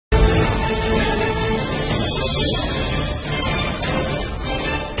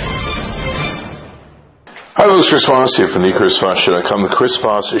Hi, this is Chris Voss here from the Chris Voss Show.com, the Chris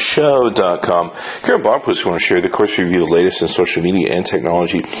Voss Show.com. Here on Blog Post, we want to share the course review, the latest in social media and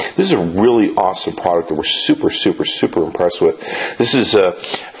technology. This is a really awesome product that we're super impressed with. This is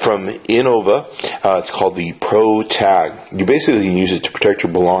from Innova. It's called the Protag. You basically can use it to protect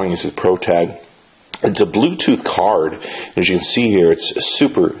your belongings with Protag. It's a Bluetooth card. As you can see here, it's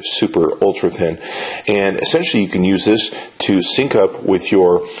super ultra thin. And essentially you can use this to sync up with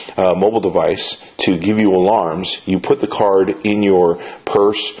your mobile device to give you alarms. You put the card in your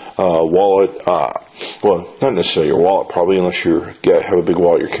purse, wallet, well, not necessarily your wallet probably, unless you have a big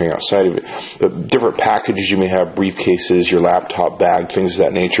wallet you're carrying outside of it. But different packages you may have, briefcases, your laptop bag, things of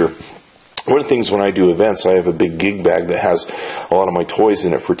that nature. One of the things when I do events, I have a big gig bag that has a lot of my toys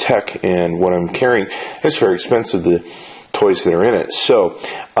in it for tech, and what I'm carrying, it's very expensive, the toys that are in it. So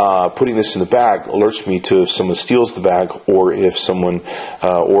putting this in the bag alerts me to if someone steals the bag, or if someone,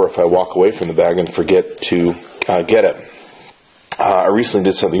 or if I walk away from the bag and forget to get it. I recently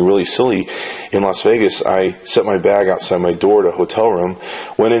did something really silly in Las Vegas. I set my bag outside my door to a hotel room,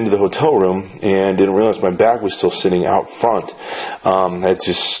 went into the hotel room, and didn't realize my bag was still sitting out front. I had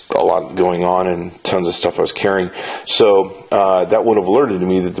just a lot going on and tons of stuff I was carrying. So that would have alerted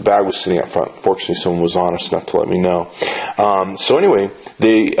me that the bag was sitting out front. Fortunately, someone was honest enough to let me know. So anyway,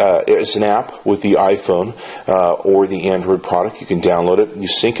 it's an app with the iPhone or the Android product. You can download it. You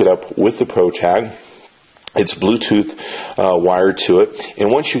sync it up with the Protag. It's Bluetooth wired to it, and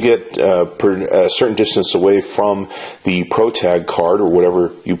once you get a certain distance away from the Protag card or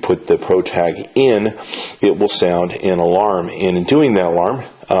whatever you put the Protag in, it will sound an alarm. And in doing that alarm,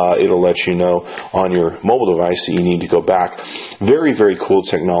 it'll let you know on your mobile device that you need to go back. Very cool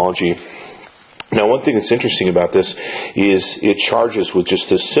technology. Now, one thing that's interesting about this is it charges with just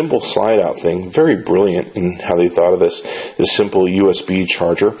this simple slide-out thing. Very brilliant in how they thought of this. This simple USB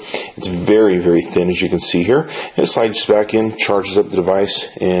charger. It's very thin, as you can see here. And it slides back in, charges up the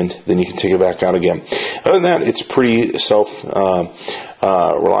device, and then you can take it back out again. Other than that, it's pretty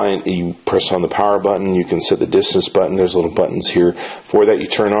reliant. You press on the power button. You can set the distance button. There's little buttons here for that. You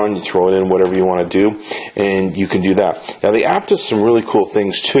turn on, you throw it in, whatever you want to do, and you can do that. Now, the app does some really cool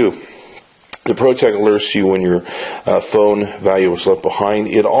things, too. The Protag alerts you when your phone value was left behind.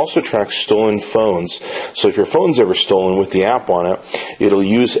 It also tracks stolen phones. So if your phone's ever stolen with the app on it, it'll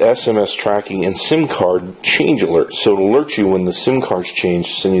use SMS tracking and SIM card change alerts. So it'll alert you when the SIM card's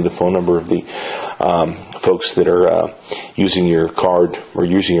changed, send you the phone number of the folks that are using your card or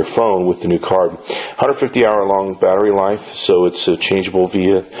using your phone with the new card. 150-hour long battery life, so it's chargeable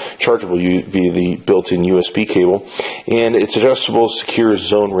via the built-in USB cable, and it's adjustable secure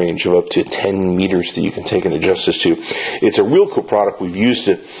zone range of up to 10 meters that you can take and adjust this to. It's a real cool product. We've used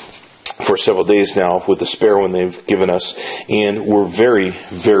it for several days now with the spare one they've given us, and we're very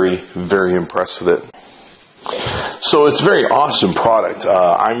impressed with it. So it's a very awesome product.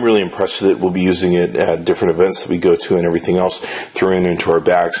 I'm really impressed with it. We'll be using it at different events that we go to and everything else, throwing it into our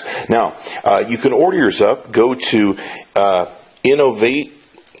bags. Now, you can order yours up. Go to Innovate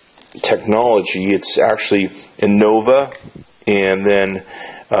Technology. It's actually Innova and then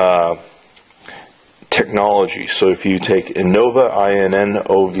Technology. So if you take Innova,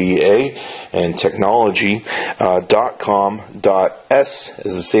 INNOVA, and technology.com.s as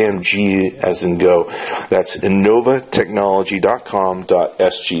in Sam, G as in go. That's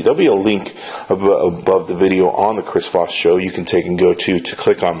innovatechnology.com.sg. There'll be a link above the video on the Chris Voss Show you can take and go to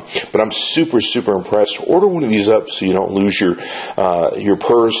click on. But I'm super impressed. Order one of these up so you don't lose your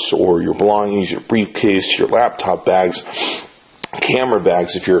purse or your belongings, your briefcase, your laptop bags, camera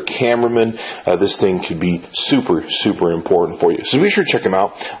bags. If you're a cameraman, this thing could be super important for you. So be sure to check them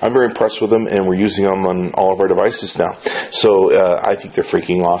out. I'm very impressed with them, and we're using them on all of our devices now. So I think they're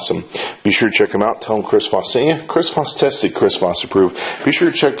freaking awesome. Be sure to check them out. Tell them Chris Voss sent you. Chris Voss tested, Chris Voss approved. Be sure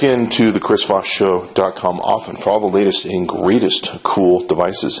to check into the ChrisVossShow.com often for all the latest and greatest cool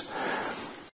devices.